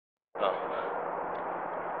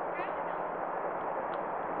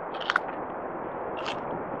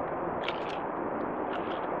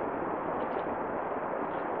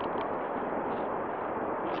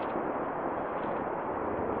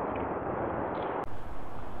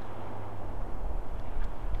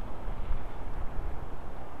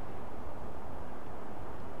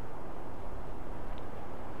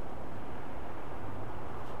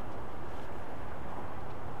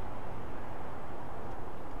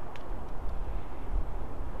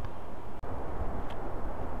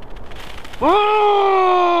Oh!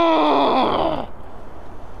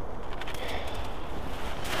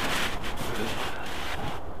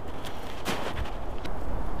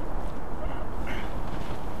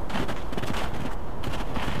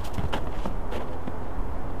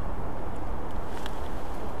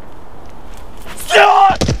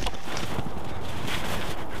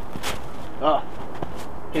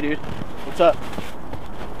 Hey dude, what's up?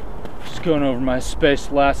 Just going over my space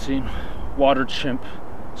last scene. Water chimp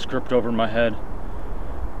script over my head.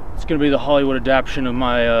 It's gonna be the Hollywood adaptation of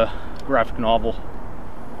my graphic novel.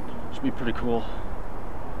 Should be pretty cool.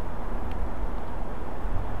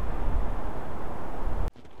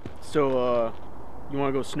 So, you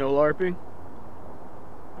wanna go snow larping?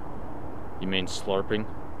 You mean Slarping?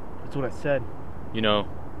 That's what I said. You know,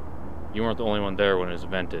 you weren't the only one there when it was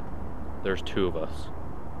invented. There's two of us.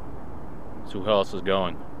 So who else is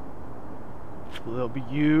going? Well, there'll be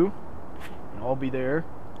you, and I'll be there.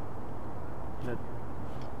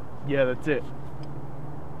 Yeah, that's it.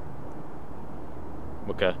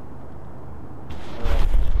 Okay.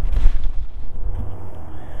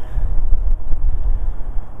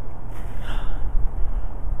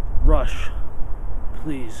 Rush,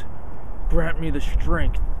 please, grant me the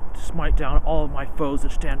strength to smite down all of my foes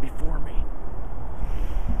that stand before me.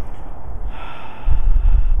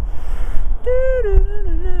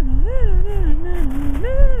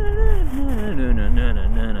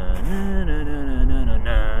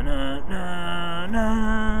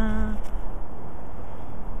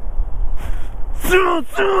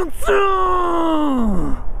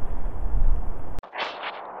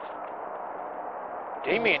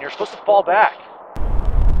 Damien, you're supposed to fall back.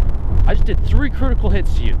 I just did 3 critical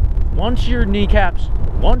hits to you. 1 to your kneecaps,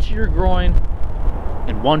 1 to your groin,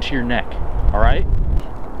 and 1 to your neck. Alright?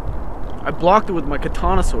 I blocked it with my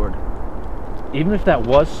katana sword. Even if that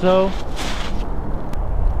was so,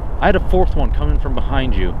 I had a 4th one coming from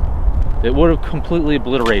behind you that would have completely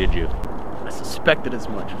obliterated you. I suspected as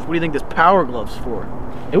much. What do you think this power glove's for?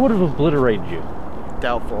 It would have obliterated you.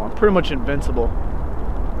 Doubtful. I'm pretty much invincible.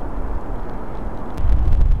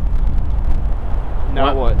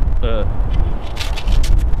 Now what?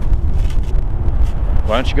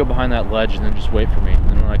 Why don't you go behind that ledge and then just wait for me? And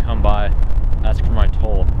then when I come by, ask for my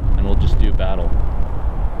toll, and we'll just do battle.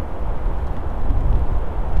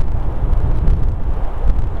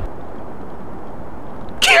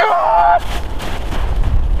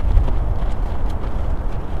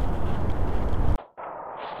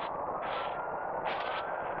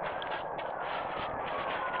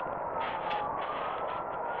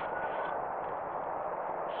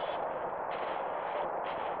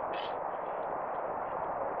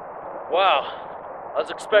 Wow, I was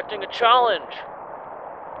expecting a challenge.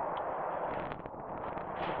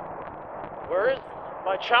 Where is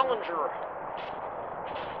my challenger?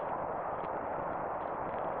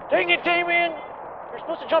 Dang it, Damien! You're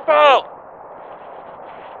supposed to jump out!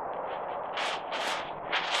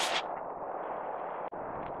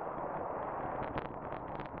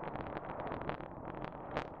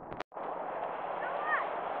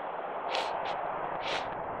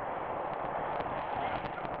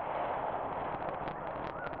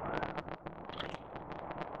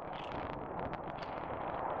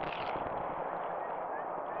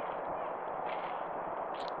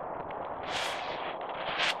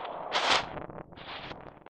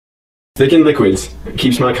 Thick in liquids. It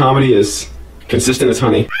keeps my comedy as consistent as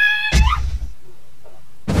honey.